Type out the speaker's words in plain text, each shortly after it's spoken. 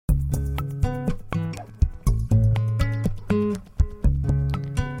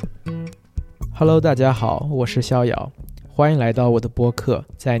Hello， 大家好，我是逍遥，欢迎来到我的播客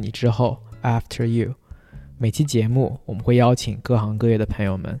在你之后 After You。 每期节目我们会邀请各行各业的朋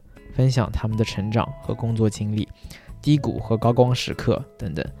友们分享他们的成长和工作经历，低谷和高光时刻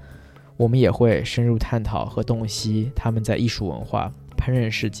等等。我们也会深入探讨和洞悉他们在艺术文化、烹饪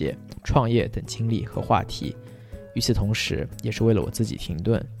世界、创业等经历和话题。与此同时，也是为了我自己停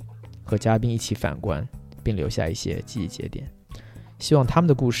顿，和嘉宾一起反观，并留下一些记忆节点。希望他们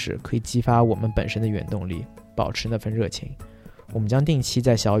的故事可以激发我们本身的原动力，保持那份热情。我们将定期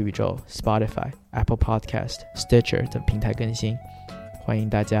在小宇宙、Spotify、Apple Podcast、Stitcher 等平台更新，欢迎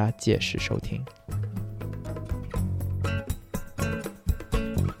大家届时收听。